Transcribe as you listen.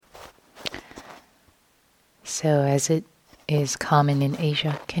So as it is common in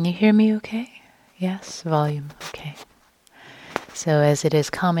Asia, can you hear me okay? Yes, volume, okay. So as it is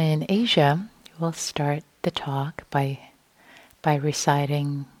common in Asia, we'll start the talk by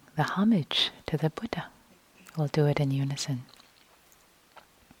reciting the homage to the Buddha. We'll do it in unison.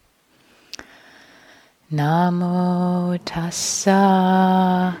 Namo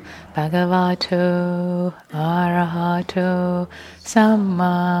tassa bhagavato arahato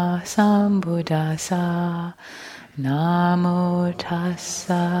samma sambuddhassa. Namo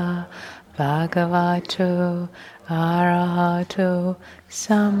tassa bhagavato arahato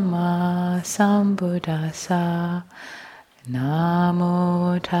samma sambuddhassa.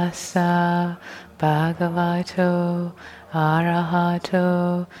 Namo tassa bhagavato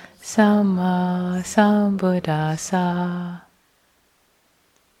arahato samma sambuddhassa.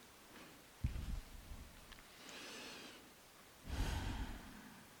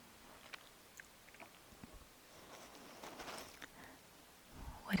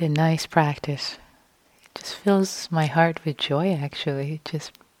 What a nice practice. It just fills my heart with joy, actually. It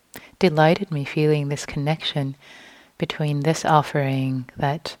just delighted me feeling this connection between this offering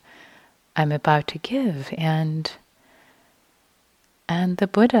that I'm about to give and the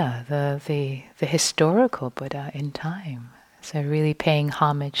Buddha, the historical Buddha in time. So really paying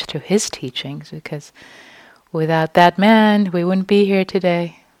homage to his teachings, because without that man, we wouldn't be here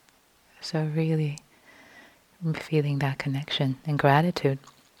today. So really, I'm feeling that connection and gratitude.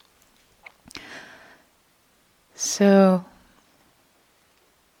 So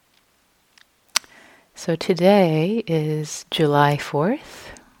today is July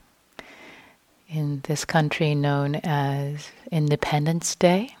 4th, in this country known as Independence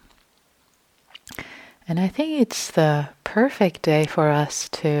Day. And I think it's the perfect day for us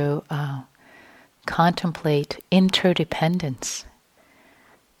to contemplate interdependence.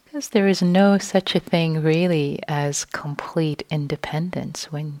 Because there is no such a thing really as complete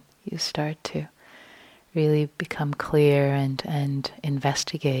independence when you start to really become clear and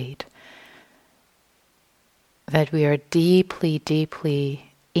investigate that we are deeply, deeply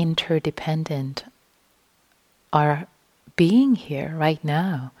interdependent. Our being here right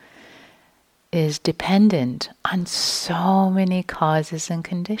now is dependent on so many causes and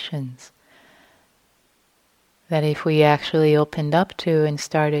conditions that if we actually opened up to and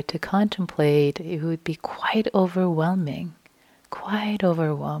started to contemplate, it would be quite overwhelming, quite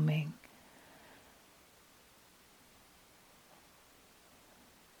overwhelming.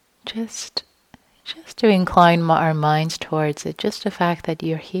 Just to incline our minds towards it, just the fact that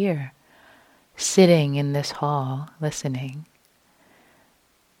you're here, sitting in this hall, listening,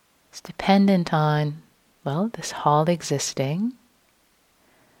 it's dependent on, this hall existing,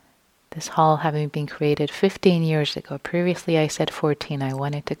 this hall having been created 15 years ago. Previously I said 14, I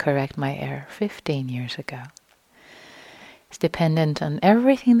wanted to correct my error, 15 years ago. It's dependent on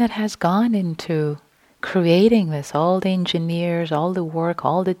everything that has gone into creating this, all the engineers, all the work,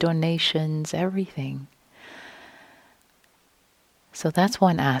 all the donations, everything. So that's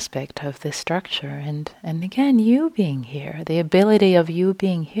one aspect of this structure. And again, you being here, the ability of you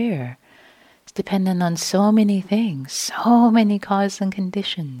being here is dependent on so many things, so many causes and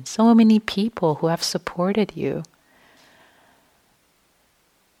conditions, so many people who have supported you,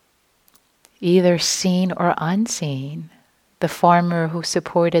 either seen or unseen. The farmer who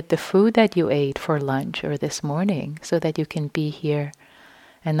supported the food that you ate for lunch or this morning so that you can be here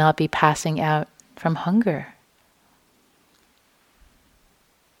and not be passing out from hunger.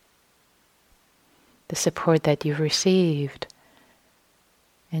 The support that you've received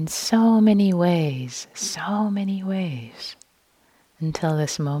in so many ways until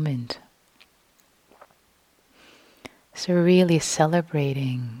this moment. So really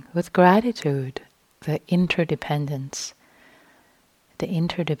celebrating with gratitude the interdependence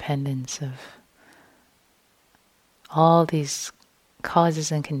of all these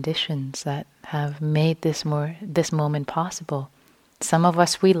causes and conditions that have made this moment possible. Some of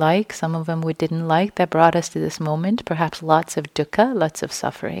us we like, some of them we didn't like, that brought us to this moment. Perhaps lots of dukkha, lots of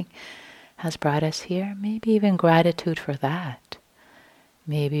suffering has brought us here. Maybe even gratitude for that.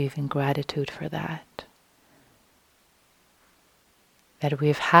 That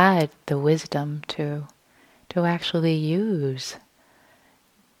we've had the wisdom to actually use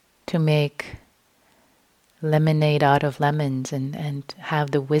to make lemonade out of lemons and have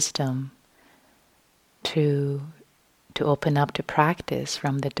the wisdom to open up to practice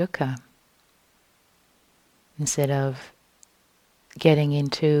from the dukkha instead of getting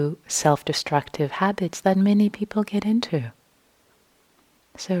into self-destructive habits that many people get into.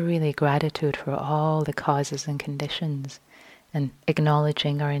 So really gratitude for all the causes and conditions and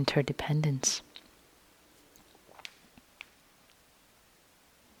acknowledging our interdependence.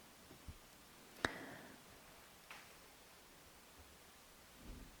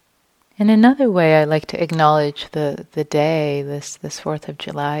 And another way I like to acknowledge the day, this 4th of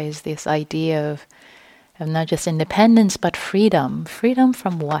July, is this idea of not just independence, but freedom. Freedom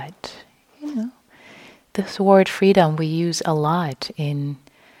from what? This word freedom we use a lot in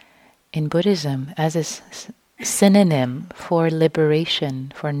Buddhism as a synonym for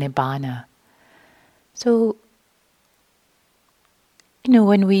liberation, for nibbana. So,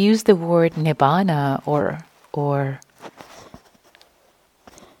 when we use the word nibbana or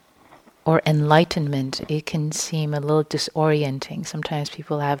enlightenment, it can seem a little disorienting. Sometimes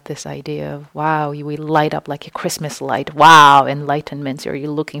people have this idea of, wow, we light up like a Christmas light. Wow, enlightenment. Or you're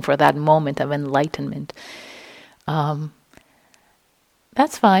looking for that moment of enlightenment. That's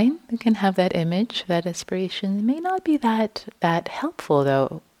fine. You can have that image, that aspiration. It may not be that helpful,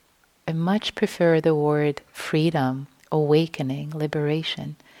 though. I much prefer the word freedom, awakening,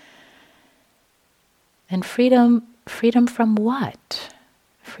 liberation. And freedom from what?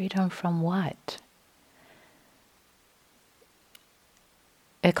 Freedom from what?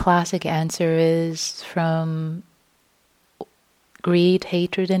 A classic answer is from greed,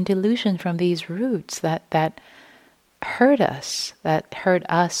 hatred, and delusion, from these roots that hurt us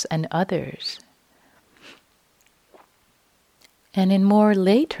and others. And in more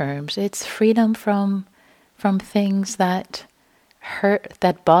lay terms, it's freedom from things that hurt,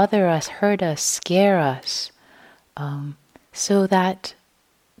 that bother us, hurt us, scare us, so that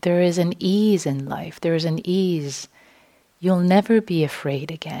there is an ease in life. There is an ease. You'll never be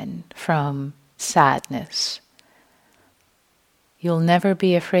afraid again from sadness. You'll never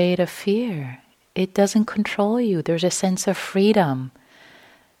be afraid of fear. It doesn't control you. There's a sense of freedom.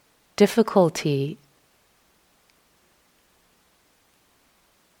 Difficulty,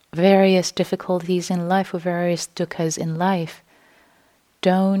 various difficulties in life, or various dukkha's in life,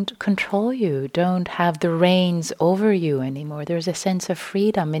 don't control you, don't have the reins over you anymore. There's a sense of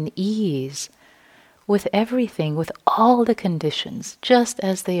freedom and ease with everything, with all the conditions, just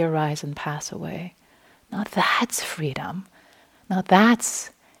as they arise and pass away. Now that's freedom. Now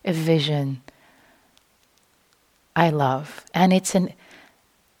that's a vision I love. And it's a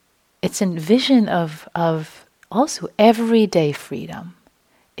vision of also everyday freedom.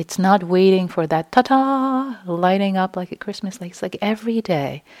 It's not waiting for that ta-da, lighting up like a Christmas light. It's like every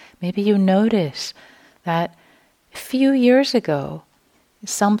day. Maybe you notice that a few years ago,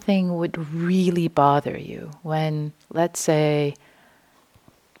 something would really bother you. When, let's say,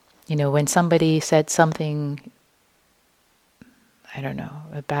 when somebody said something, I don't know,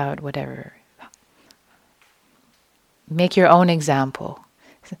 about whatever. Make your own example.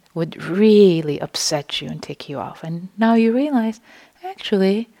 Would really upset you and tick you off. And now you realize,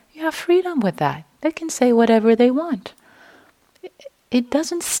 actually, you have freedom with that. They can say whatever they want. It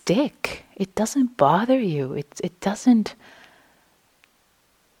doesn't stick. It doesn't bother you. It doesn't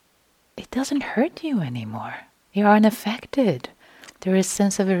hurt you anymore. You're unaffected. There is a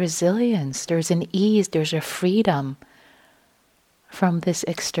sense of a resilience. There's an ease. There's a freedom from this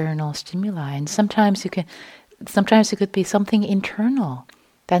external stimuli. And sometimes it could be something internal.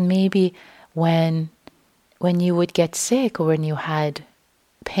 That maybe when you would get sick, or when you had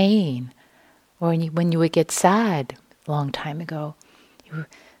pain, or when you would get sad a long time ago,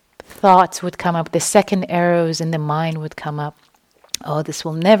 thoughts would come up, the second arrows in the mind would come up. Oh, this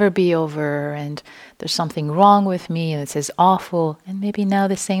will never be over, and there's something wrong with me, and it says awful. And maybe now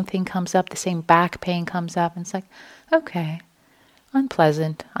the same thing comes up, the same back pain comes up, and it's like, okay,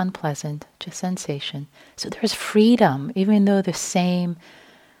 unpleasant, just sensation. So there's freedom, even though the same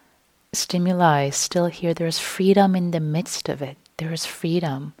stimuli is still here. There is freedom in the midst of it. There is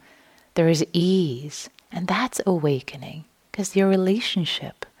freedom. There is ease. And that's awakening, because your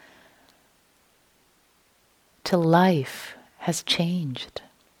relationship to life has changed.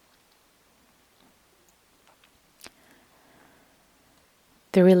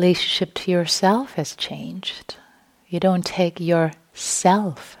 The relationship to yourself has changed. You don't take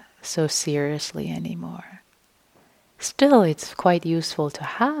yourself so seriously anymore. Still, it's quite useful to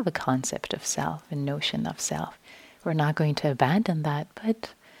have a concept of self, a notion of self. We're not going to abandon that,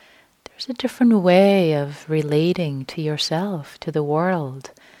 but there's a different way of relating to yourself, to the world,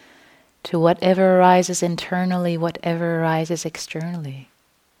 to whatever arises internally, whatever arises externally.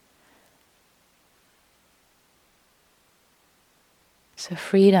 So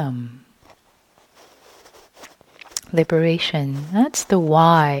freedom, liberation, that's the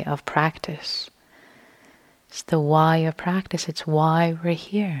why of practice. It's the why of practice. It's why we're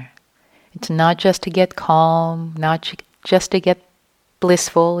here. It's not just to get calm, not just to get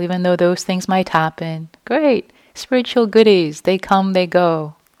blissful, even though those things might happen. Great. Spiritual goodies. They come, they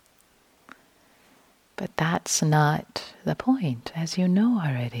go. But that's not the point, as you know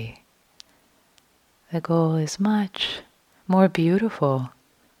already. The goal is much more beautiful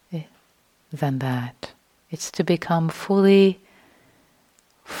than that. It's to become fully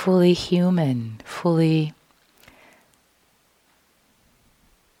human, fully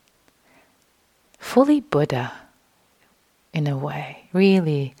Buddha in a way,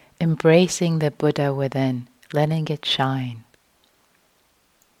 really embracing the Buddha within, letting it shine.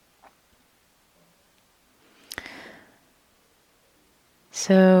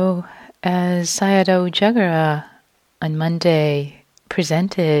 So, as Sayadaw Ujagara on Monday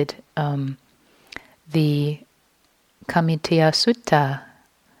presented the Kimatthiya Sutta,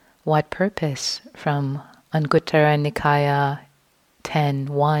 What Purpose, from Anguttara Nikaya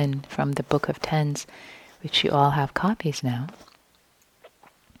 10.1 from the Book of Tens, which you all have copies now.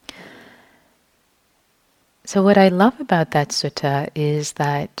 So what I love about that sutta is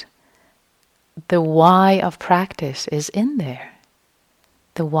that the why of practice is in there.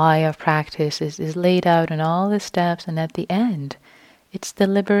 The why of practice is laid out in all the steps, and at the end, it's the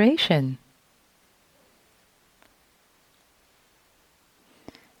liberation.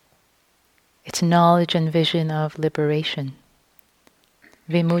 It's knowledge and vision of liberation.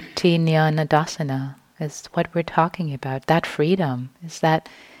 Vimutti jnana dasana is what we're talking about. That freedom is that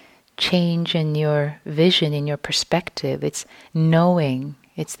change in your vision, in your perspective. It's knowing.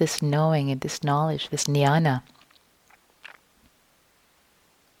 It's this knowing and this knowledge, this jnana.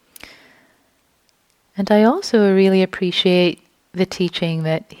 And I also really appreciate the teaching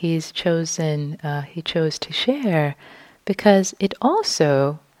that he chose to share, because it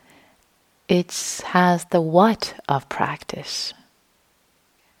also has the what of practice.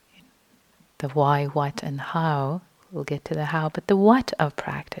 The why, what, and how. We'll get to the how, but the what of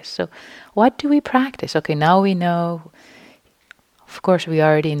practice. So what do we practice? Okay, now we know. Of course, we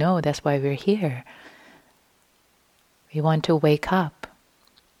already know. That's why we're here. We want to wake up.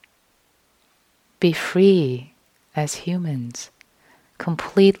 Be free as humans.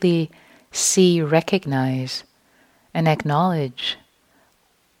 Completely see, recognize, and acknowledge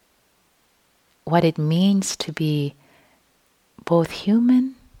what it means to be both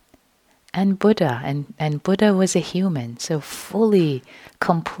human and Buddha. And Buddha was a human, so fully,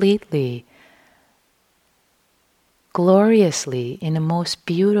 completely, gloriously, in a most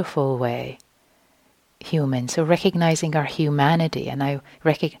beautiful way, human. So recognizing our humanity, and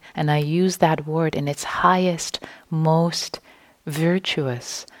I use that word in its highest, most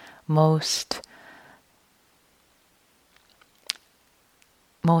virtuous, most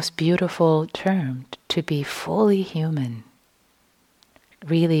beautiful term, to be fully human.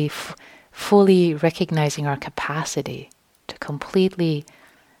 Really fully recognizing our capacity to completely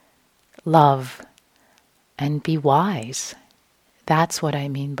love and be wise. That's what I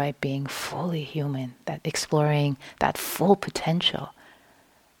mean by being fully human, that exploring that full potential.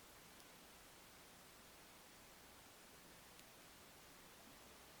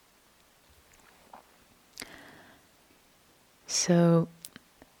 So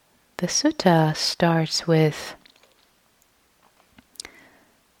the sutta starts with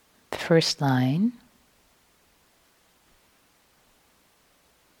the first line.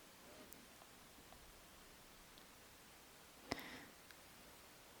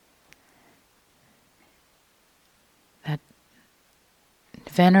 That,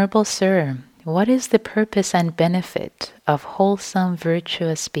 Venerable Sir, what is the purpose and benefit of wholesome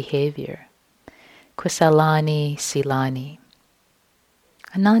virtuous behavior? Kusalani silani.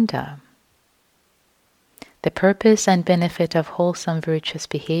 Ananda. The purpose and benefit of wholesome virtuous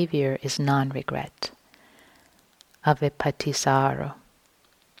behavior is non-regret. Avipattisaro.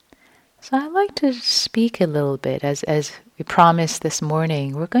 So I'd like to speak a little bit, as we promised this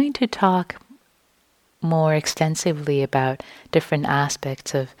morning. We're going to talk more extensively about different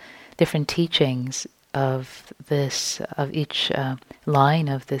aspects of different teachings of each line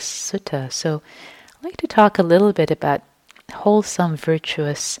of this sutta. So I'd like to talk a little bit about wholesome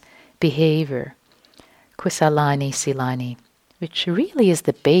virtuous behavior, kusalani silani, which really is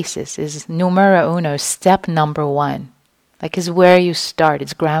the basis, is numero uno, step number one. Like, is where you start.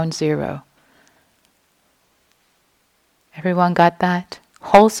 It's ground zero. Everyone got that?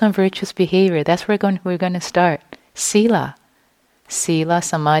 Wholesome virtuous behavior. That's where we're going to start. Sila. Sila,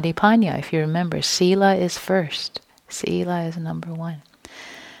 samadhi, panya. If you remember, sila is first. Sila is number one.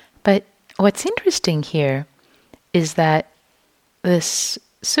 But what's interesting here is that this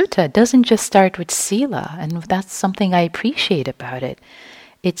sutta doesn't just start with sila, and that's something I appreciate about it.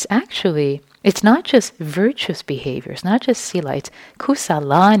 It's not just virtuous behavior, it's not just sila, it's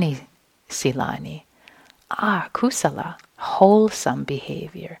kusalani silani. Kusala, wholesome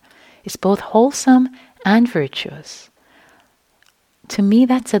behavior. It's both wholesome and virtuous. To me,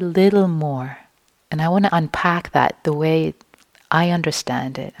 that's a little more And I want to unpack that the way I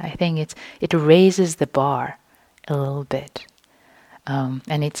understand it. I think it raises the bar a little bit.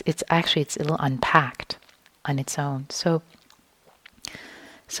 And it's actually a little unpacked on its own. So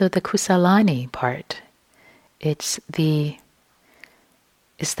the kusalani part, it's the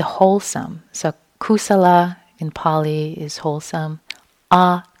wholesome. So kusala in Pali is wholesome.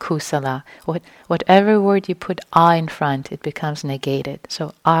 Akusala. Whatever word you put a in front, it becomes negated.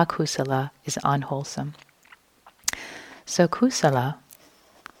 So akusala is unwholesome. So kusala,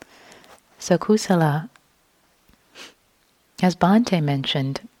 as Bhante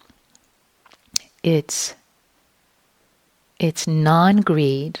mentioned, it's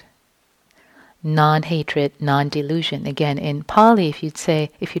non-greed, non-hatred, non-delusion. Again, in Pali, if you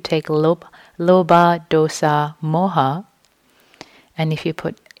take lobha, dosa, moha, and if you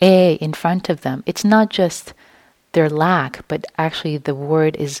put a in front of them, it's not just their lack, but actually the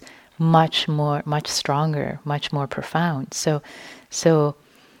word is much stronger, much more profound. So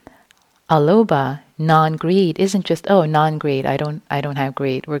alobha, non-greed, isn't just non-greed. I don't have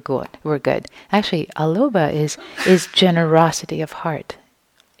greed. We're good. Actually, alobha is generosity of heart.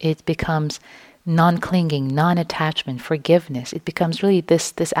 It becomes non-clinging, non-attachment, forgiveness. It becomes really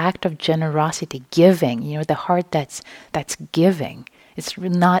this act of generosity, giving. The heart that's giving. It's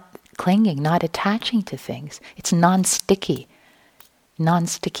not clinging, not attaching to things. It's non-sticky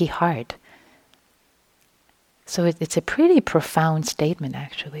heart. So it's a pretty profound statement,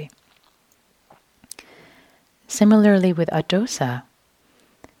 actually. Similarly with adosa,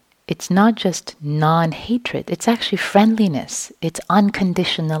 it's not just non-hatred, it's actually friendliness, it's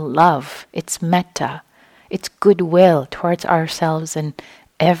unconditional love, it's metta, it's goodwill towards ourselves and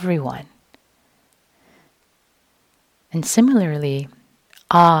everyone. And similarly,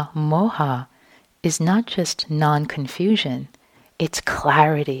 moha is not just non-confusion, it's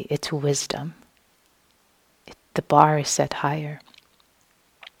clarity, it's wisdom. The bar is set higher.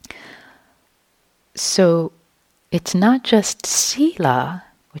 So it's not just sila,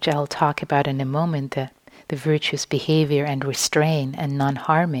 which I'll talk about in a moment, the virtuous behavior and restraint and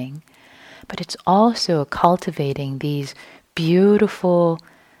non-harming, but it's also cultivating these beautiful,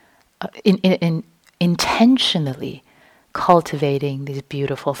 intentionally cultivating these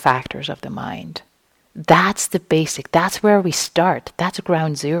beautiful factors of the mind. That's the basic, that's where we start, that's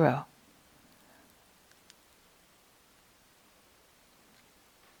ground zero.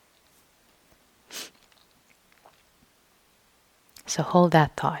 So hold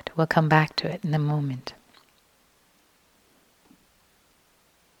that thought. We'll come back to it in a moment.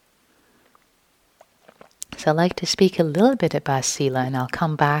 So I'd like to speak a little bit about sila, and I'll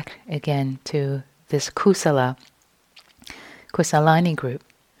come back again to this kusalani group.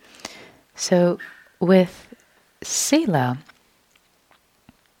 So with sila,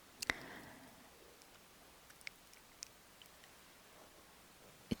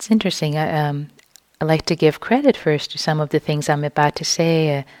 it's interesting. I like to give credit first to some of the things I'm about to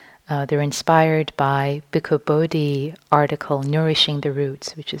say. They're inspired by Bhikkhu Bodhi article, Nourishing the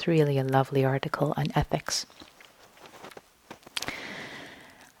Roots, which is really a lovely article on ethics.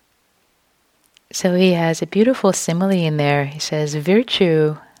 So he has a beautiful simile in there. He says,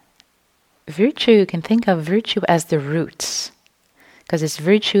 virtue, you can think of virtue as the roots, because it's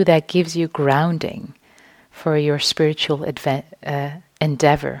virtue that gives you grounding for your spiritual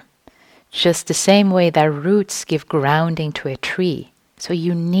endeavor. Just the same way that roots give grounding to a tree. So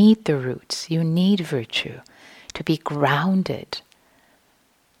you need the roots, you need virtue to be grounded.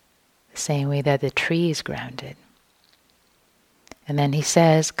 The same way that the tree is grounded. And then he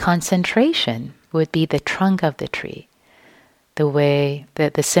says concentration would be the trunk of the tree. The way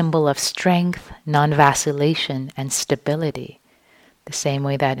that the symbol of strength, non-vacillation, and stability. The same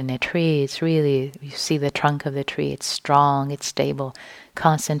way that in a tree, it's really, you see the trunk of the tree, it's strong, it's stable.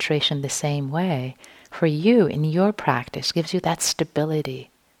 Concentration the same way, for you, in your practice, gives you that stability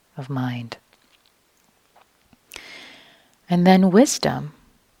of mind. And then wisdom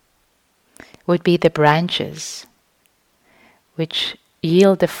would be the branches, which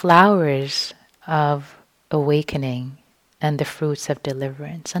yield the flowers of awakening and the fruits of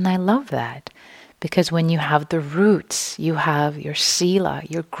deliverance. And I love that. Because when you have the roots, you have your sila,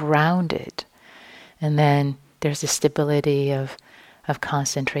 you're grounded. And then there's the stability of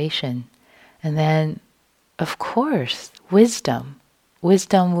concentration. And then, of course, wisdom.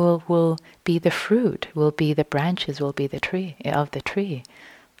 Wisdom will be the fruit, will be the branches, will be the tree of the tree.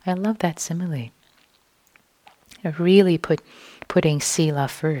 I love that simile. Really putting sila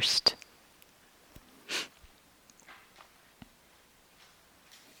first.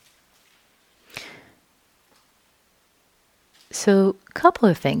 So, a couple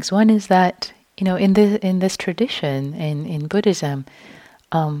of things. One is that, in this tradition, in Buddhism,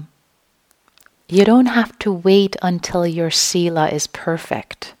 you don't have to wait until your sila is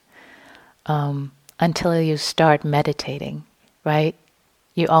perfect, until you start meditating, right?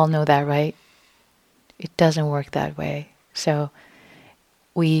 You all know that, right? It doesn't work that way. So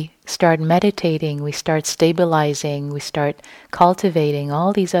we start meditating, we start stabilizing, we start cultivating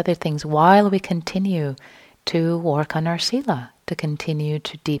all these other things while we continue to work on our sila, to continue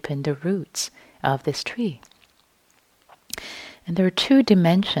to deepen the roots of this tree. And there are two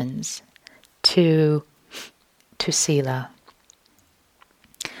dimensions to sila.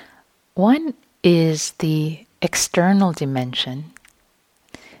 One is the external dimension,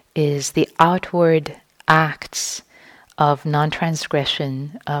 is the outward acts of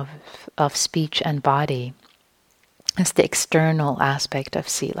non-transgression of speech and body. It's the external aspect of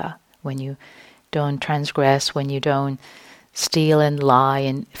sila. When you don't transgress, when you don't steal and lie,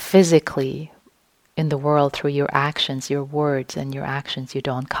 and physically in the world through your actions, your words and your actions, you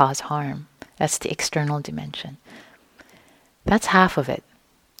don't cause harm. That's the external dimension. That's half of it.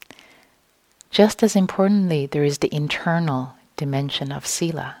 Just as importantly, there is the internal dimension of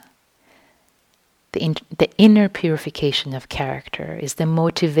sila. The inner purification of character is the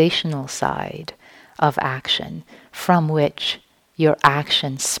motivational side of action from which your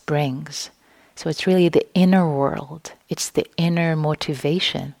action springs. So it's really the inner world. It's the inner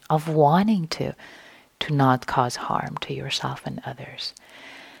motivation of wanting to not cause harm to yourself and others.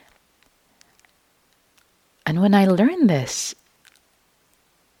 And when I learned this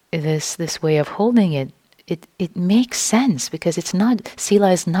way of holding it, it makes sense, because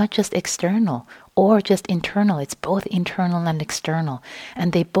sila is not just external or just internal. It's both internal and external,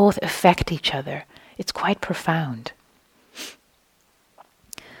 and they both affect each other. It's quite profound.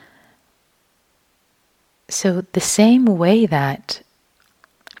 So the same way that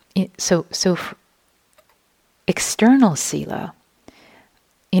external sila,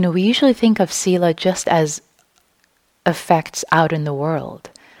 we usually think of sila just as effects out in the world.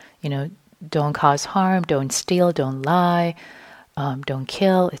 Don't cause harm, don't steal, don't lie, don't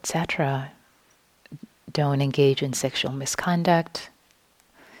kill, etc. Don't engage in sexual misconduct,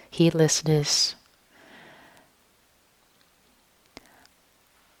 heedlessness.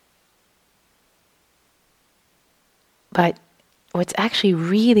 But what's actually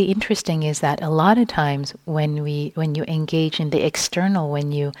really interesting is that a lot of times when you engage in the external,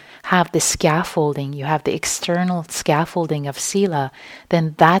 when you have the scaffolding, you have the external scaffolding of sila,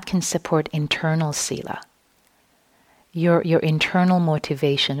 then that can support internal sila. Your internal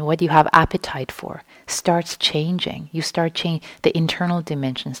motivation, what you have appetite for, starts changing. The internal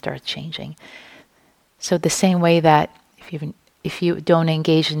dimension starts changing. So the same way that if you don't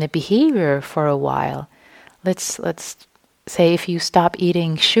engage in the behavior for a while, let's say if you stop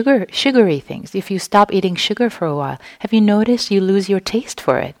eating sugary things, if you stop eating sugar for a while, have you noticed you lose your taste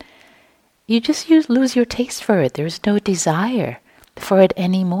for it? You just lose your taste for it. There's no desire for it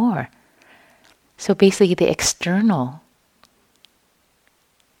anymore. So basically the external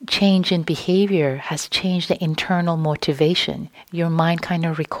change in behavior has changed the internal motivation. Your mind kind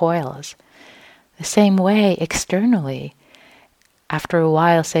of recoils. The same way externally, after a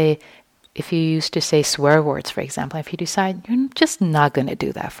while, say, if you used to say swear words, for example, if you decide you're just not going to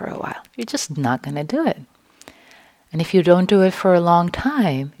do that for a while, you're just not going to do it. And if you don't do it for a long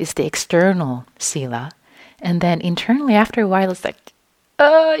time, it's the external sila. And then internally, after a while, it's like,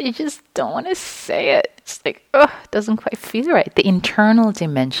 you just don't want to say it. It's like, it doesn't quite feel right. The internal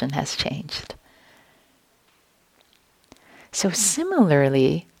dimension has changed. So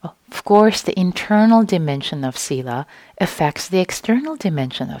similarly, of course, the internal dimension of sila affects the external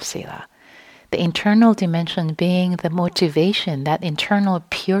dimension of sila. The internal dimension being the motivation, that internal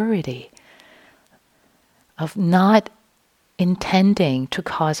purity of not intending to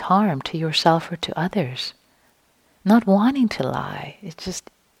cause harm to yourself or to others, not wanting to lie. It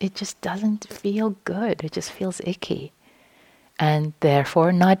just doesn't feel good. It just feels icky. And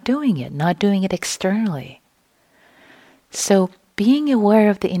therefore not doing it externally. So being aware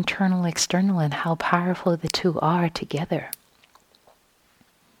of the internal, external, and how powerful the two are together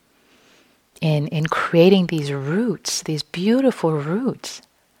in creating these roots, these beautiful roots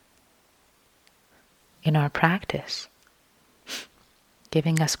in our practice,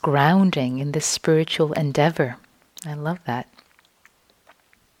 giving us grounding in this spiritual endeavor. I love that.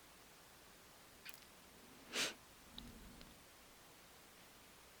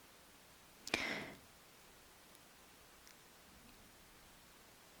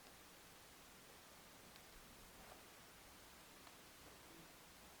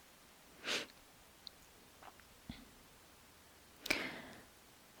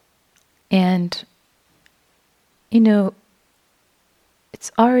 And, it's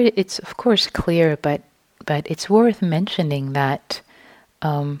of course clear, but it's worth mentioning that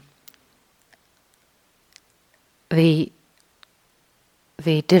the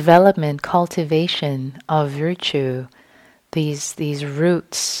development, cultivation of virtue, these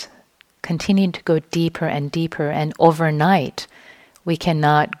roots continue to go deeper and deeper, and overnight we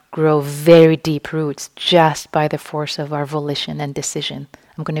cannot grow very deep roots just by the force of our volition and decision.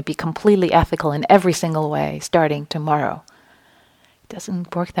 I'm going to be completely ethical in every single way starting tomorrow. It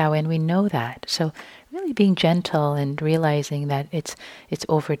doesn't work that way, and we know that. So really being gentle and realizing that it's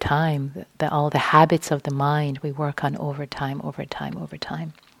over time, that all the habits of the mind we work on over time.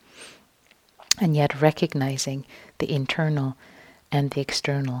 And yet recognizing the internal and the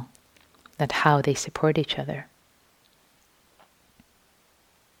external, that how they support each other.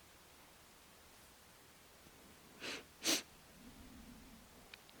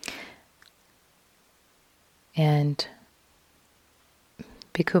 And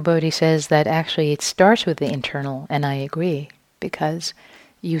Bhikkhu Bodhi says that actually it starts with the internal, and I agree, because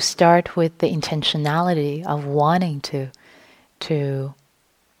you start with the intentionality of wanting to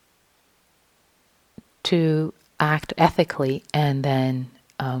act ethically, and then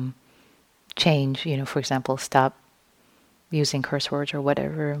change. For example, stop using curse words or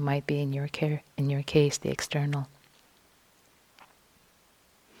whatever might be in your case, the external.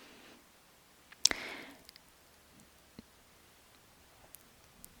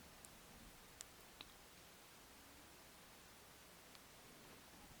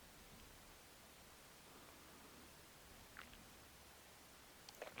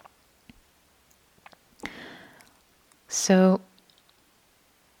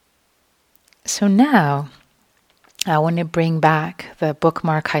 So now I want to bring back the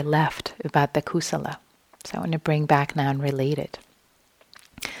bookmark I left about the kusala. So I want to bring back now and relate it.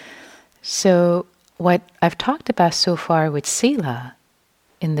 So what I've talked about so far with sila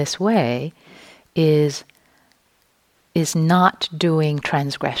in this way is not doing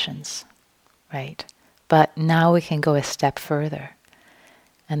transgressions, right? But now we can go a step further.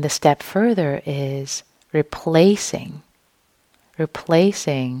 And the step further is replacing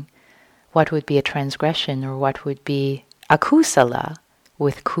what would be a transgression or what would be akusala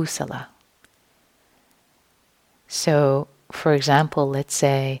with kusala. So, for example, let's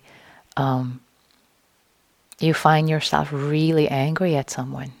say you find yourself really angry at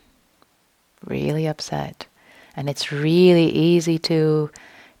someone, really upset, and it's really easy to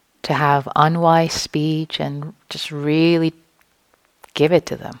have unwise speech and just really give it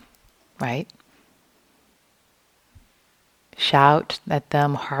to them, right? Shout at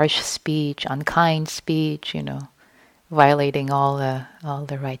them harsh speech, unkind speech, violating all the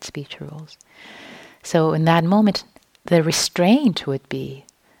right speech rules. So in that moment, the restraint would be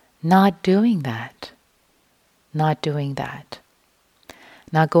not doing that. Now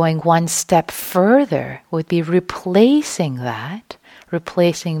going one step further would be replacing that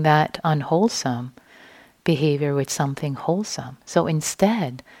unwholesome behavior with something wholesome. So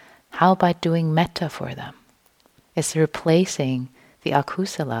instead, how about doing metta for them? It's replacing the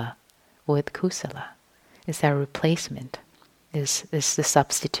akusala with kusala. It's that replacement. Is the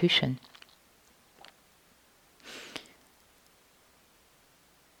substitution.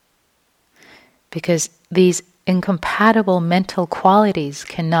 Because these incompatible mental qualities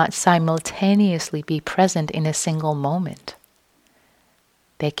cannot simultaneously be present in a single moment.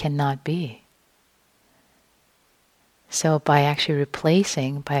 They cannot be. So by actually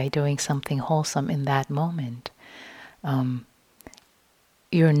replacing, by doing something wholesome in that moment,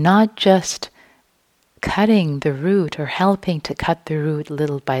 you're not just cutting the root or helping to cut the root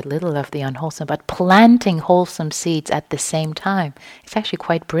little by little of the unwholesome, but planting wholesome seeds at the same time. It's actually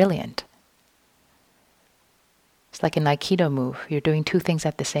quite brilliant. It's like an Aikido move. You're doing two things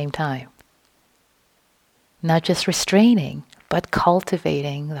at the same time. Not just restraining, but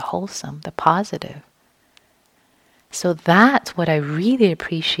cultivating the wholesome, the positive. So that's what I really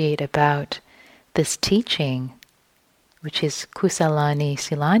appreciate about this teaching, which is kusalani,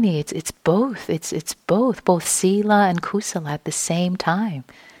 silani. It's both. It's both sila and kusala at the same time.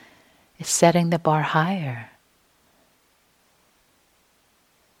 It's setting the bar higher.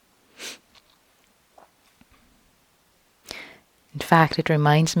 In fact, it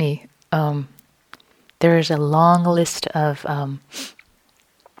reminds me, there is a long list of, trying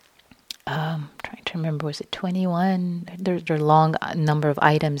to remember, was it 21? There's a long number of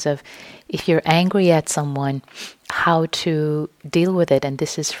items of, if you're angry at someone, how to deal with it. And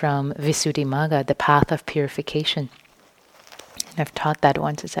this is from Visuddhimagga, the path of purification. And I've taught that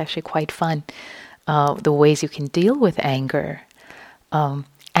once. It's actually quite fun. The ways you can deal with anger.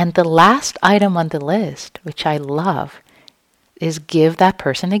 And the last item on the list, which I love, is give that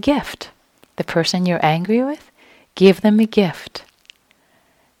person a gift. The person you're angry with, give them a gift.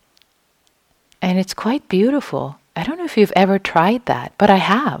 And it's quite beautiful. I don't know if you've ever tried that, but I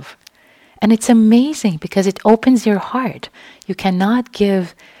have. And it's amazing because it opens your heart. You cannot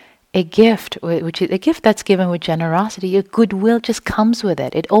give a gift, which is a gift that's given with generosity. Your goodwill just comes with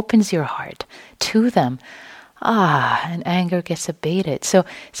it. It opens your heart to them. And anger gets abated. So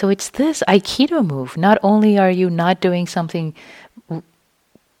it's this Aikido move. Not only are you not doing something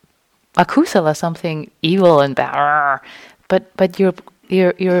akusala, something evil and bad, but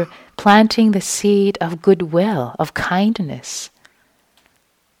you're planting the seed of goodwill, of kindness,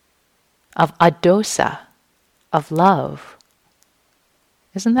 of adosa, of love.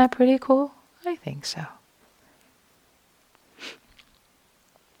 Isn't that pretty cool? I think so.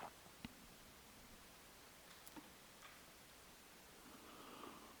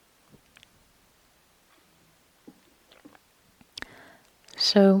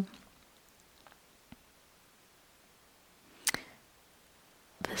 So,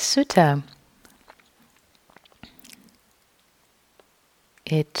 the sutta,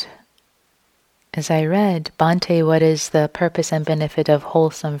 as I read, Bhante, what is the purpose and benefit of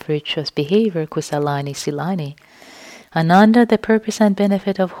wholesome virtuous behavior, kusalani silani? Ananda, the purpose and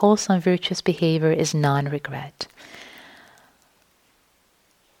benefit of wholesome virtuous behavior is non-regret.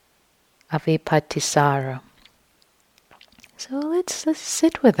 Avipattisaro. So let's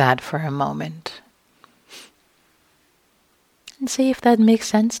sit with that for a moment and see if that makes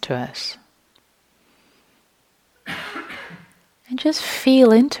sense to us. And just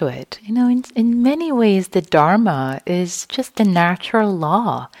feel into it. In many ways, the Dharma is just the natural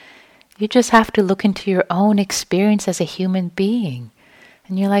law. You just have to look into your own experience as a human being.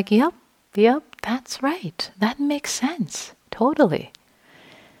 And you're like, yep, that's right. That makes sense. Totally.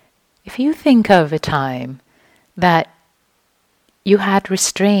 If you think of a time that you had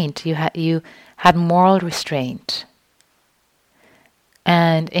restraint, you had moral restraint,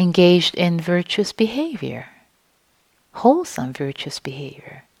 and engaged in virtuous behavior, wholesome virtuous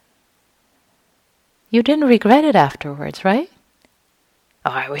behavior, you didn't regret it afterwards, right?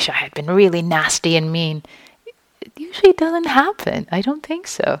 I wish I had been really nasty and mean. It usually doesn't happen. I don't think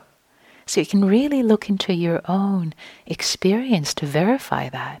so. So you can really look into your own experience to verify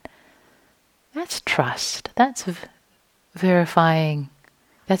that. That's trust. That's verifying.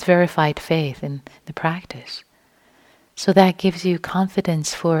 That's verified faith in the practice. So that gives you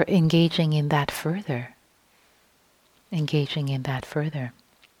confidence for engaging in that further.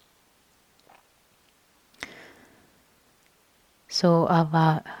 So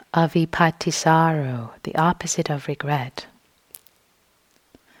avipattisaro, the opposite of regret.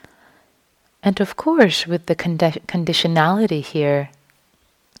 And of course, with the conditionality here,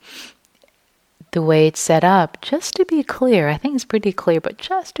 the way it's set up, just to be clear, I think it's pretty clear, but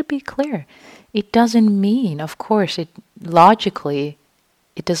just to be clear, it doesn't mean, of course, logically,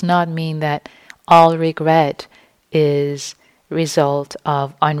 it does not mean that all regret is result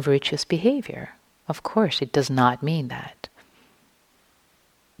of unvirtuous behavior. Of course, it does not mean that.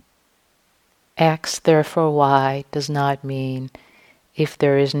 X, therefore Y, does not mean if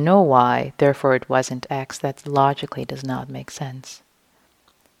there is no Y, therefore it wasn't X. That logically does not make sense.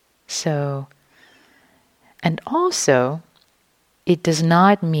 So, and also, it does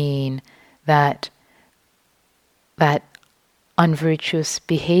not mean that unvirtuous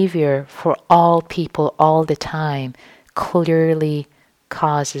behavior for all people all the time clearly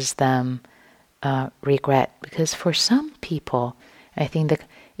causes them regret. Because for some people, I think that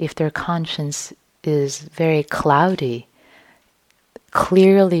if their conscience is very cloudy,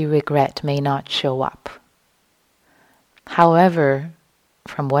 clearly regret may not show up. However,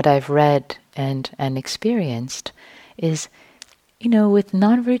 from what I've read and experienced, is, with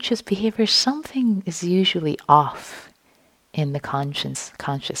non-virtuous behavior, something is usually off in the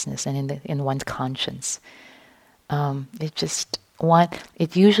consciousness and in one's conscience.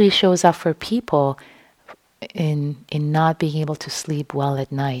 It usually shows up for people in not being able to sleep well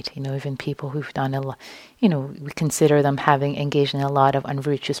at night. Even people who've done a lot, we consider them having engaged in a lot of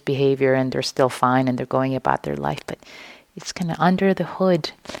unvirtuous behavior and they're still fine and they're going about their life, but it's kind of under the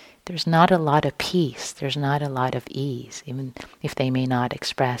hood. There's not a lot of peace. There's not a lot of ease. Even if they may not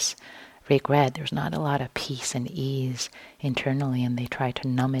express regret, there's not a lot of peace and ease internally, and they try to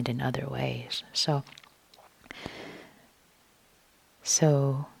numb it in other ways.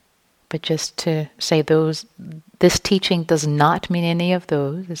 But just to say this teaching does not mean any of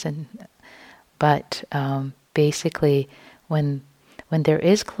those, but basically when there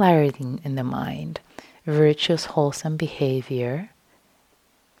is clarity in the mind, virtuous, wholesome behavior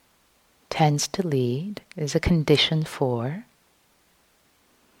tends to lead, is a condition for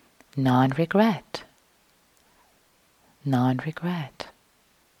non-regret. Non-regret.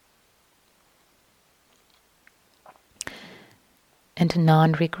 And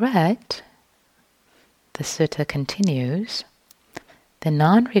non-regret, the sutta continues, the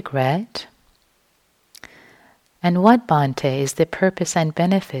non-regret, and what, Bhante, is the purpose and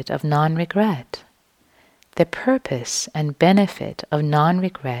benefit of non-regret? The purpose and benefit of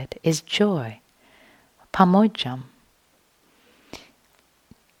non-regret is joy, pamojam.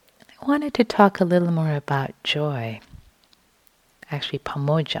 I wanted to talk a little more about joy, actually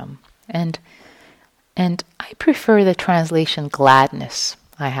pamojam, and I prefer the translation gladness,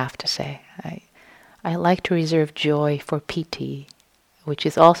 I have to say. I like to reserve joy for piti, which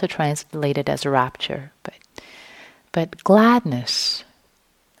is also translated as rapture, but gladness,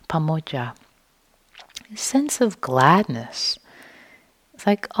 pamoja, a sense of gladness. It's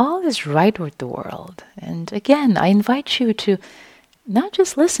like all is right with the world. And again, I invite you to not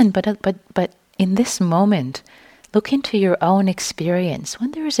just listen, but in this moment, look into your own experience.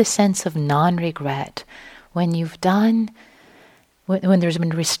 When there is a sense of non-regret, when you've done, when there's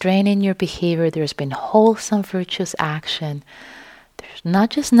been restraint in your behavior, there's been wholesome, virtuous action, there's not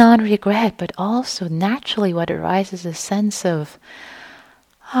just non-regret, but also naturally what arises is a sense of,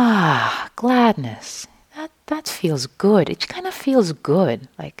 gladness. That feels good. It kind of feels good.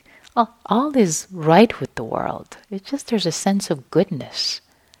 Like, all is right with the world. It's just there's a sense of goodness.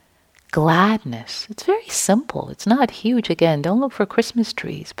 Gladness. It's very simple. It's not huge. Again, don't look for Christmas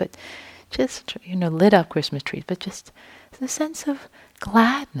trees, but just, lit up Christmas trees, but just the sense of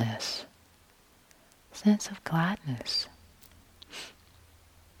gladness. Sense of gladness.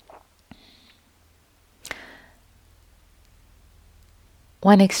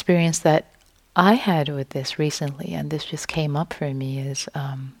 One experience that I had with this recently, and this just came up for me, is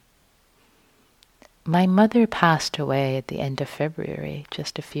my mother passed away at the end of February,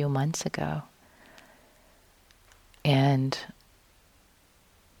 just a few months ago. And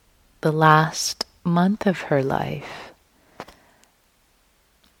the last month of her life,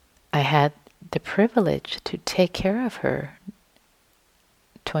 I had the privilege to take care of her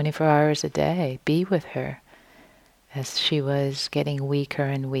 24 hours a day, be with her as she was getting weaker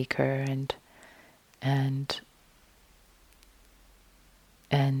and weaker and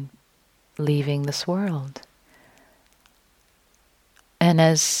leaving this world. And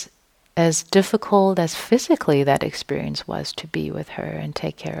as difficult as physically that experience was to be with her and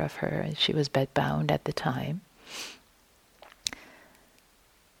take care of her, and she was bedbound at the time,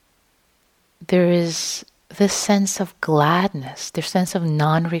 there is this sense of gladness, this sense of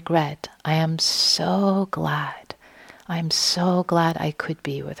non-regret. I am so glad I could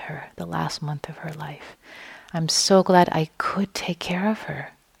be with her the last month of her life. I'm so glad I could take care of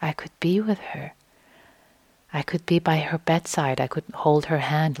her. I could be with her. I could be by her bedside. I could hold her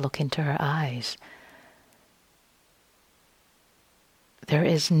hand, look into her eyes. There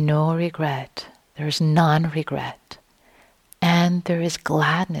is no regret. There is non-regret. And there is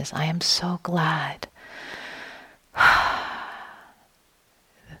gladness. I am so glad.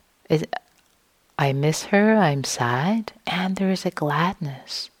 I miss her, I'm sad, and there is a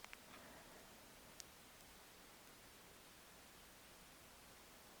gladness.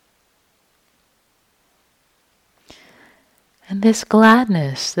 And this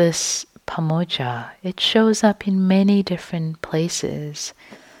gladness, this pamoja, it shows up in many different places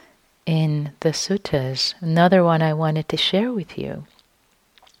in the suttas. Another one I wanted to share with you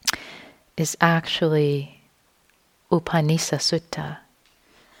is actually Upanisa Sutta,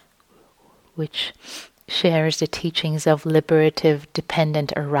 which shares the teachings of liberative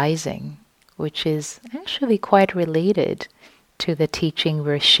dependent arising, which is actually quite related to the teaching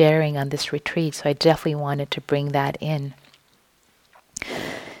we're sharing on this retreat. So I definitely wanted to bring that in.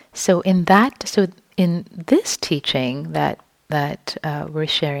 So in this teaching that we're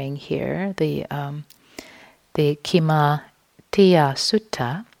sharing here, the Kimatthiya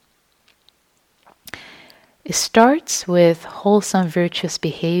Sutta, it starts with wholesome virtuous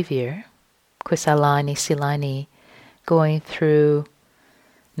behavior, kusalani, silani, going through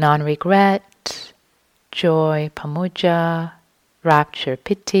non-regret, joy, pamoja, rapture,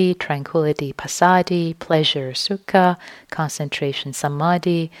 piti, tranquility, pasadi, pleasure, sukha, concentration,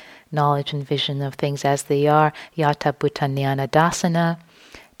 samadhi, knowledge and vision of things as they are, yata bhuta jnana dasana,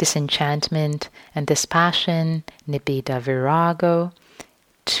 disenchantment and dispassion, nibbida virago,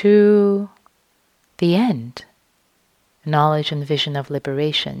 to the end, knowledge and vision of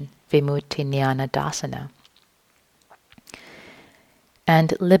liberation, vimutti jnana dasana.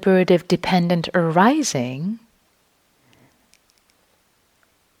 And liberative dependent arising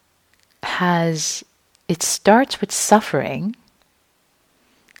it starts with suffering.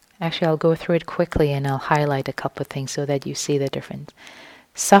 Actually, I'll go through it quickly and I'll highlight a couple of things so that you see the difference.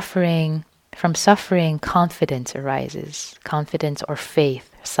 From suffering, confidence arises. Confidence or faith,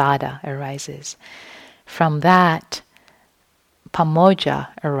 sada, arises. From that, pamoja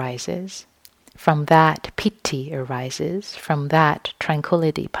arises. From that, piti arises. From that,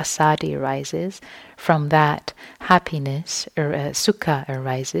 tranquility, passaddhi arises. From that, happiness, sukha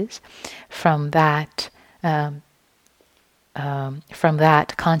arises. From that,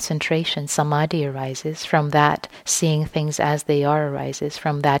 concentration, samadhi arises. From that, seeing things as they are arises.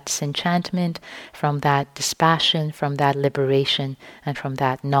 From that, disenchantment. From that, dispassion. From that, liberation. And from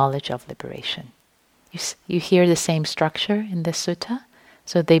that, knowledge of liberation. You hear the same structure in this sutta?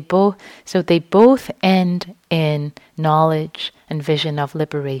 So they both end in knowledge and vision of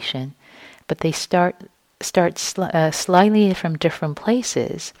liberation, but they start slightly from different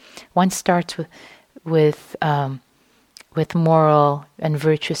places. One starts with moral and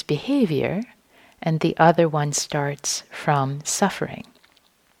virtuous behavior, and the other one starts from suffering.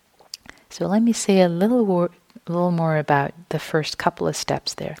 So let me say a little more about the first couple of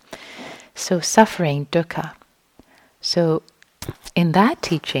steps there. So suffering, dukkha. So in that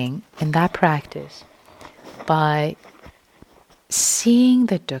teaching, in that practice, by seeing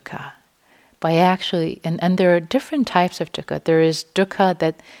the dukkha, by actually, and there are different types of dukkha. There is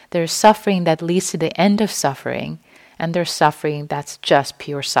dukkha there's suffering that leads to the end of suffering, and there's suffering that's just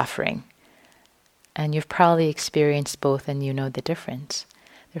pure suffering. And you've probably experienced both and you know the difference.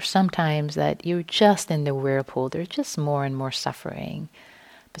 There's sometimes that you're just in the whirlpool, there's just more and more suffering.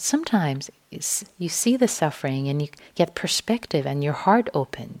 But sometimes you see the suffering and you get perspective and your heart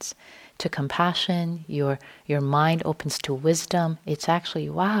opens to compassion, your mind opens to wisdom. It's actually,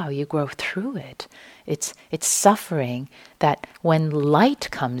 wow, you grow through it. It's suffering that when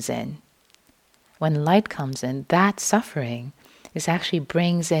light comes in, that suffering actually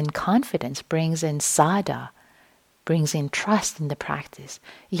brings in confidence, brings in sada, brings in trust in the practice.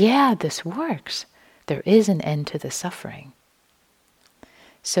 Yeah, this works. There is an end to the suffering.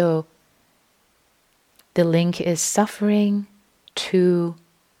 So the link is suffering to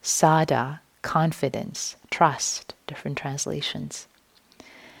sada, confidence, trust, different translations.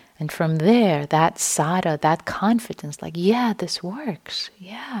 And from there, that sada, that confidence, like, yeah, this works.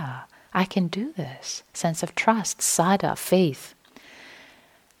 Yeah, I can do this. Sense of trust, sada, faith.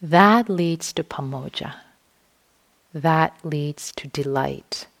 That leads to pamoja. That leads to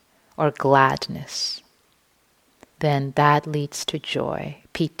delight or gladness. Then that leads to joy,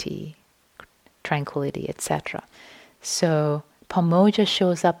 piti, tranquility, etc. So pamoja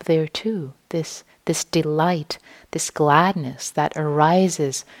shows up there too. This delight, this gladness that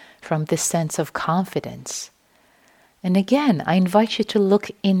arises from this sense of confidence. And again, I invite you to look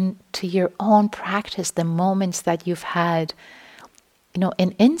into your own practice, the moments that you've had,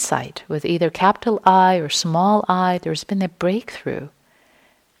 an insight with either capital I or small I. There's been a breakthrough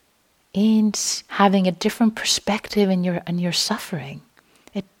in having a different perspective in your suffering.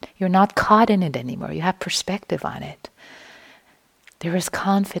 You're not caught in it anymore. You have perspective on it. There is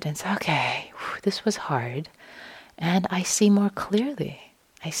confidence. Okay, this was hard, and I see more clearly.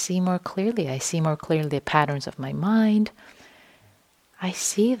 I see more clearly the patterns of my mind. I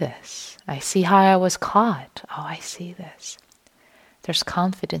see this. I see how I was caught. Oh, I see this. There's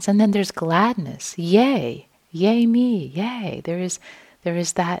confidence, and then there's gladness. Yay, yay me, yay. There is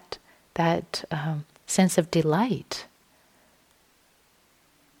that sense of delight.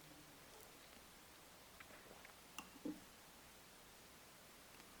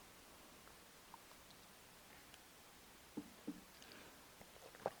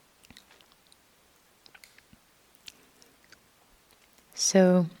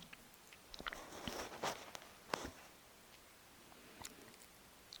 So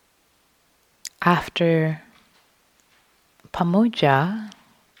after pamoja,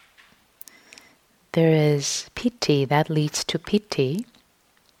 there is piti that leads to piti,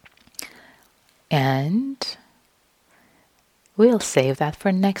 and we'll save that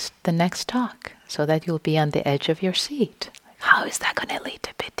for the next talk, so that you'll be on the edge of your seat. How is that going to lead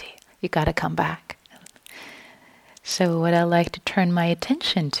to piti? You got to come back. So what I'd like to turn my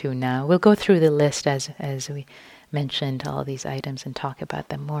attention to now, we'll go through the list as we mentioned all these items and talk about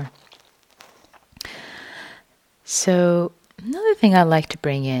them more. So another thing I'd like to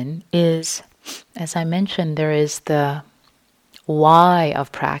bring in is, as I mentioned, there is the why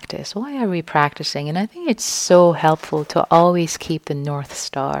of practice. Why are we practicing? And I think it's so helpful to always keep the North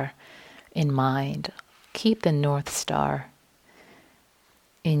Star in mind. Keep the North Star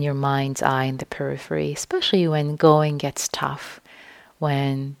in your mind's eye in the periphery, especially when going gets tough,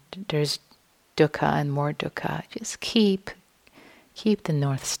 when there's dukkha and more dukkha. Just keep the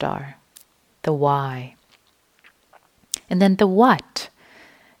North Star, the why. And then the what.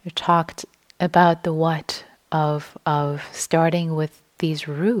 You talked about the what of starting with these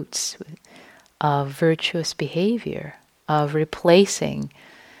roots of virtuous behavior, of replacing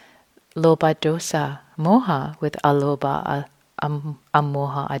lobha dosa moha with alobha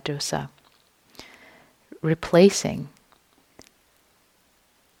amoha adosa. Replacing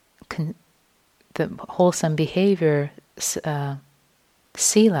the wholesome behavior, sila,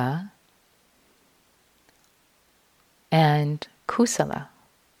 and kusala.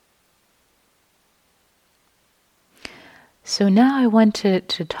 So now I want to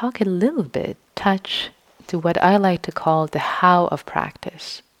talk a little bit, touch to what I like to call the how of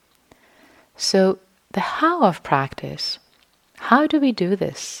practice. So the how of practice, how do we do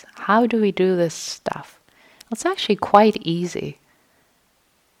this? How do we do this stuff? It's actually quite easy.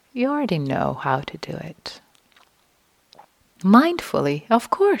 You already know how to do it. Mindfully, of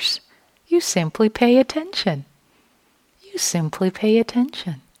course. You simply pay attention. You simply pay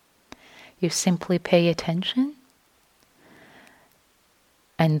attention. You simply pay attention.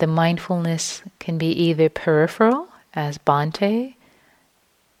 And the mindfulness can be either peripheral, as Bhante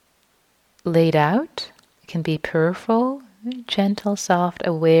laid out. It can be peripheral, gentle, soft,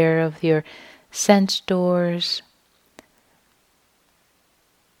 aware of your sense doors,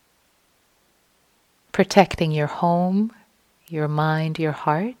 protecting your home, your mind, your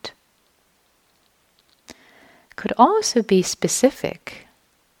heart. Could also be specific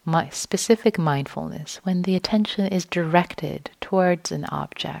mindfulness, when the attention is directed towards an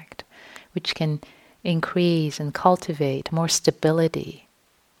object, which can increase and cultivate more stability,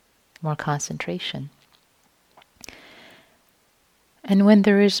 more concentration. And when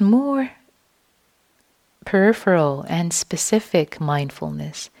there is more peripheral and specific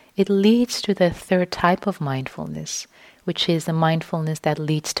mindfulness, it leads to the third type of mindfulness, which is the mindfulness that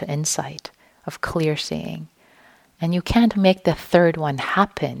leads to insight, of clear seeing. And you can't make the third one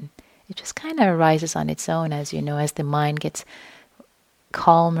happen. It just kind of arises on its own, as you know, as the mind gets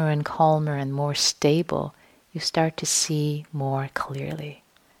calmer and more stable, you start to see more clearly.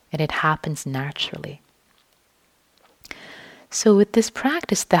 And it happens naturally. So with this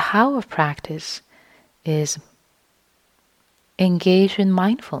practice, the how of practice is engage in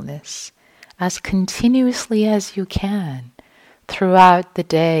mindfulness as continuously as you can throughout the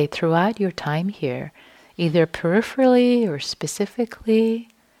day, throughout your time here, either peripherally or specifically,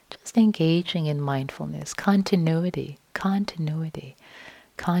 just engaging in mindfulness, continuity.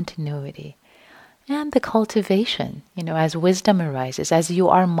 And the cultivation, as wisdom arises, as you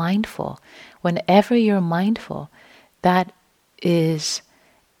are mindful, whenever you're mindful, that is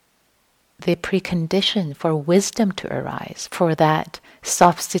the precondition for wisdom to arise, for that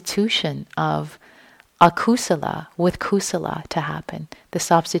substitution of akusala with kusala to happen, the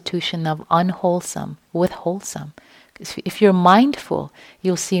substitution of unwholesome with wholesome. If you're mindful,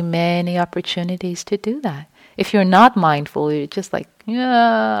 you'll see many opportunities to do that. If you're not mindful, you're just like,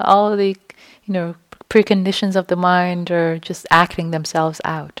 all of the, preconditions of the mind are just acting themselves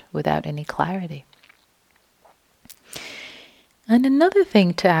out without any clarity. And another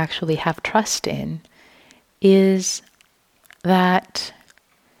thing to actually have trust in is that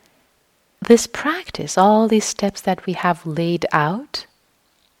this practice, all these steps that we have laid out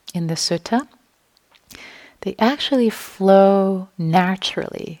in the sutta, they actually flow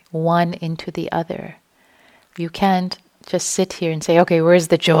naturally, one into the other. You can't just sit here and say, okay, where's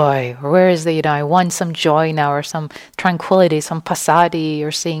the joy? Or where is the, I want some joy now, or some tranquility, some passaddhi,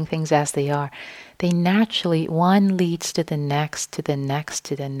 or seeing things as they are. They naturally, one leads to the next, to the next,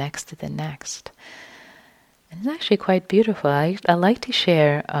 to the next, to the next. And it's actually quite beautiful. I like to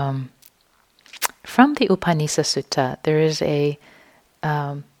share from the Upanisa Sutta, there is a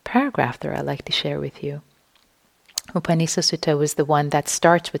paragraph there I like to share with you. Upanisa Sutta was the one that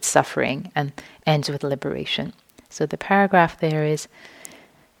starts with suffering and ends with liberation. So the paragraph there is,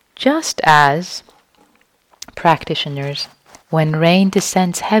 just as practitioners, when rain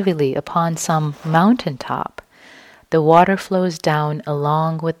descends heavily upon some mountain top, the water flows down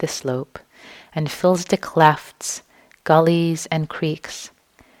along with the slope and fills the clefts, gullies, and creeks.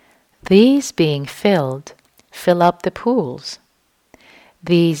 These being filled, fill up the pools.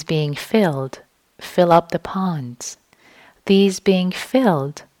 These being filled, fill up the ponds. These being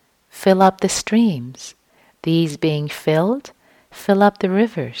filled, fill up the streams. These being filled, fill up the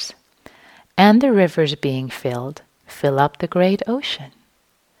rivers. And the rivers being filled, fill up the great ocean.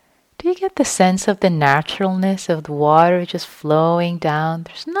 Do you get the sense of the naturalness of the water just flowing down?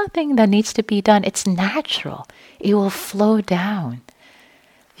 There's nothing that needs to be done. It's natural. It will flow down.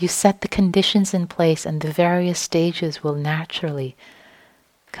 You set the conditions in place and the various stages will naturally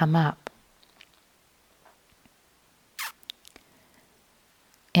come up.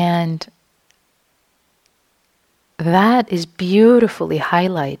 And that is beautifully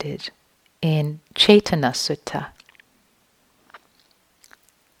highlighted in Cetana Sutta,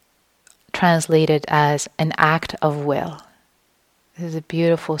 translated as an act of will. This is a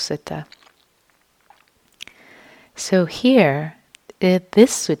beautiful sutta. So here,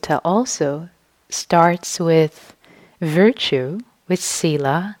 this sutta also starts with virtue, with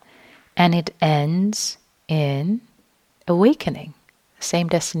sila, and it ends in awakening. Same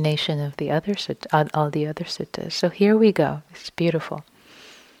destination of the other sutta, all the other suttas. So here we go. It's beautiful.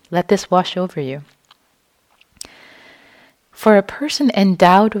 Let this wash over you. For a person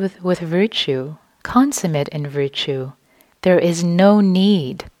endowed with virtue, consummate in virtue, there is no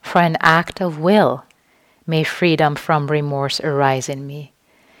need for an act of will. May freedom from remorse arise in me.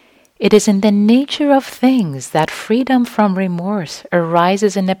 It is in the nature of things that freedom from remorse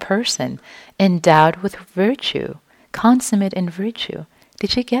arises in a person endowed with virtue, consummate in virtue.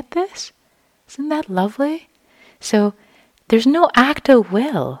 Did you get this? Isn't that lovely? So there's no act of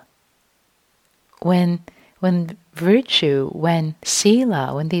will when virtue, when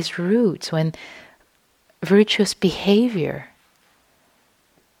sila, when these roots, when virtuous behavior,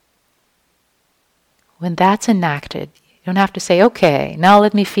 when that's enacted, you don't have to say, okay, now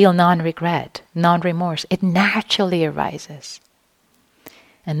let me feel non-regret, non-remorse. It naturally arises.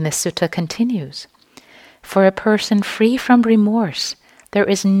 And this sutta continues. For a person free from remorse, there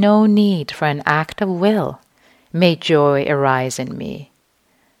is no need for an act of will. May joy arise in me.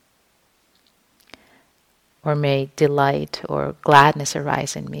 Or may delight or gladness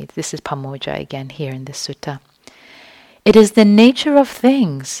arise in me. This is pamoja again here in this sutta. It is the nature of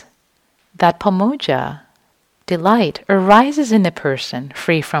things that pamoja, delight, arises in a person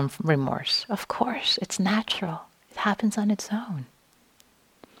free from remorse. Of course, it's natural. It happens on its own.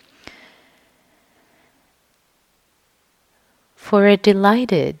 For a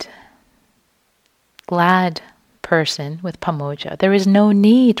delighted, glad person with pamoja, there is no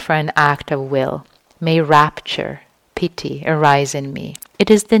need for an act of will. May rapture, piti, arise in me.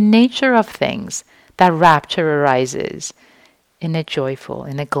 It is the nature of things that rapture arises in a joyful,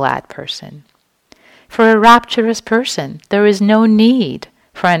 in a glad person. For a rapturous person, there is no need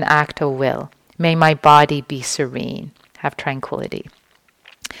for an act of will. May my body be serene, have tranquility.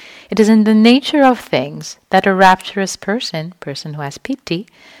 It is in the nature of things that a rapturous person who has piti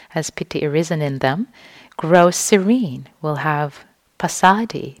arisen in them, grows serene, will have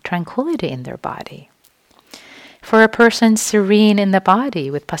passaddhi, tranquility in their body. For a person serene in the body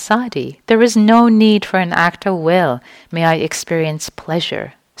with passaddhi, there is no need for an act of will. May I experience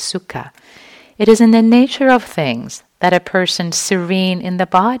pleasure, sukha. It is in the nature of things that a person serene in the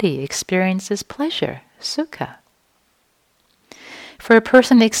body experiences pleasure, sukha. For a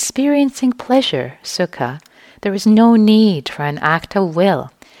person experiencing pleasure, sukha, there is no need for an act of will.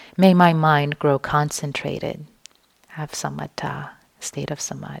 May my mind grow concentrated, have samatha, state of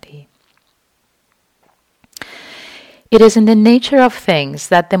samadhi. It is in the nature of things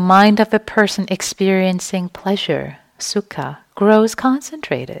that the mind of a person experiencing pleasure, sukha, grows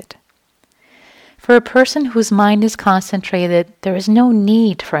concentrated. For a person whose mind is concentrated, there is no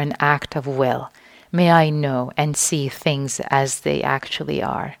need for an act of will. May I know and see things as they actually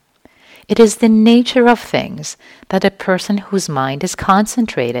are. It is the nature of things that a person whose mind is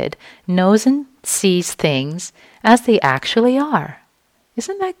concentrated knows and sees things as they actually are.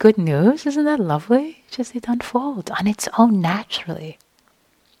 Isn't that good news? Isn't that lovely? Just it unfolds on its own naturally.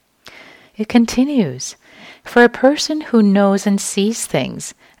 It continues. For a person who knows and sees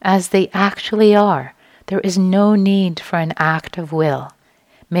things as they actually are, there is no need for an act of will.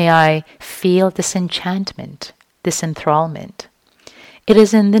 May I feel disenchantment, disenthrallment. It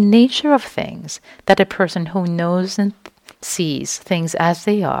is in the nature of things that a person who knows and sees things as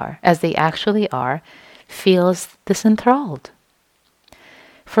they are, as they actually are, feels disenthralled.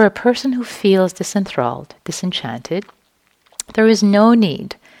 For a person who feels disenthralled, disenchanted, there is no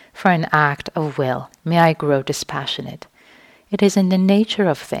need for an act of will. May I grow dispassionate. It is in the nature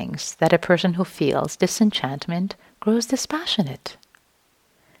of things that a person who feels disenchantment grows dispassionate.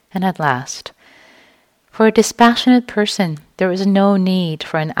 And at last, for a dispassionate person, there is no need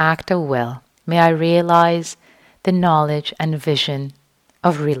for an act of will. May I realize the knowledge and vision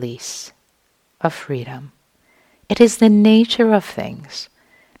of release, of freedom. It is the nature of things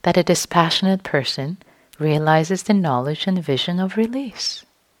that a dispassionate person realizes the knowledge and vision of release.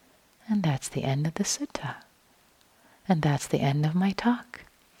 And that's the end of the sutta. And that's the end of my talk.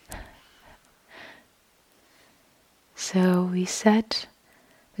 So we set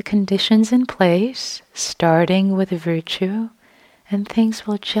the conditions in place, starting with virtue, and things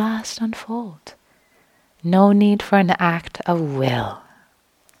will just unfold. No need for an act of will.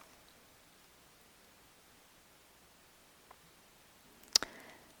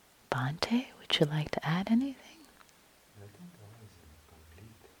 Bhante, would you like to add anything?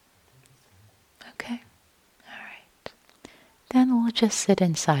 Okay, all right. Then we'll just sit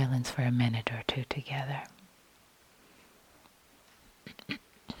in silence for a minute or two together.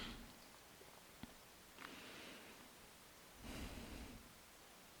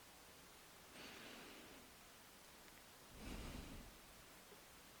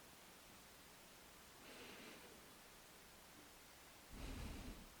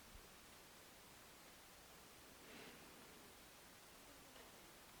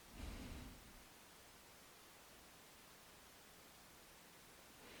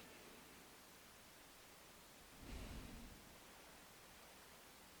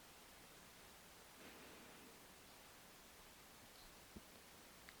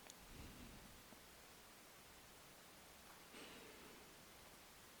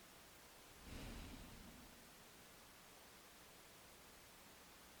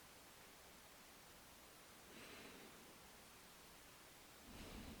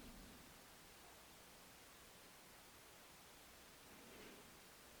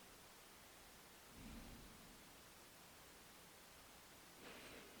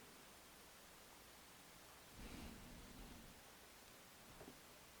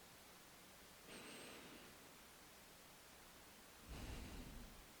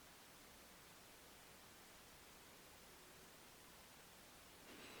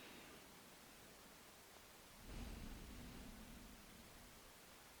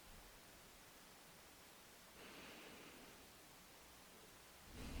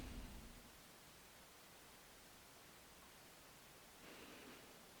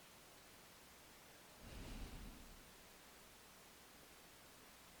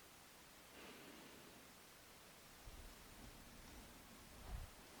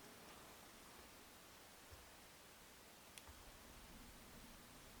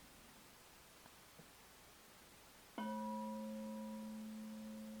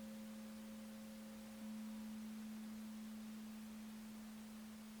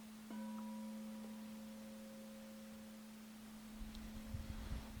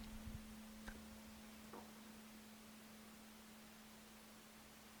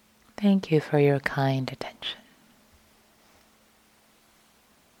 Thank you for your kind attention.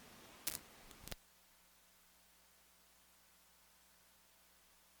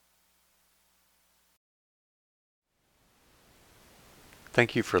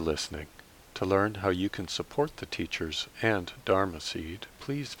 Thank you for listening. To learn how you can support the teachers and Dharma Seed,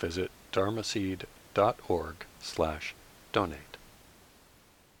 please visit dharmaseed.org/donate.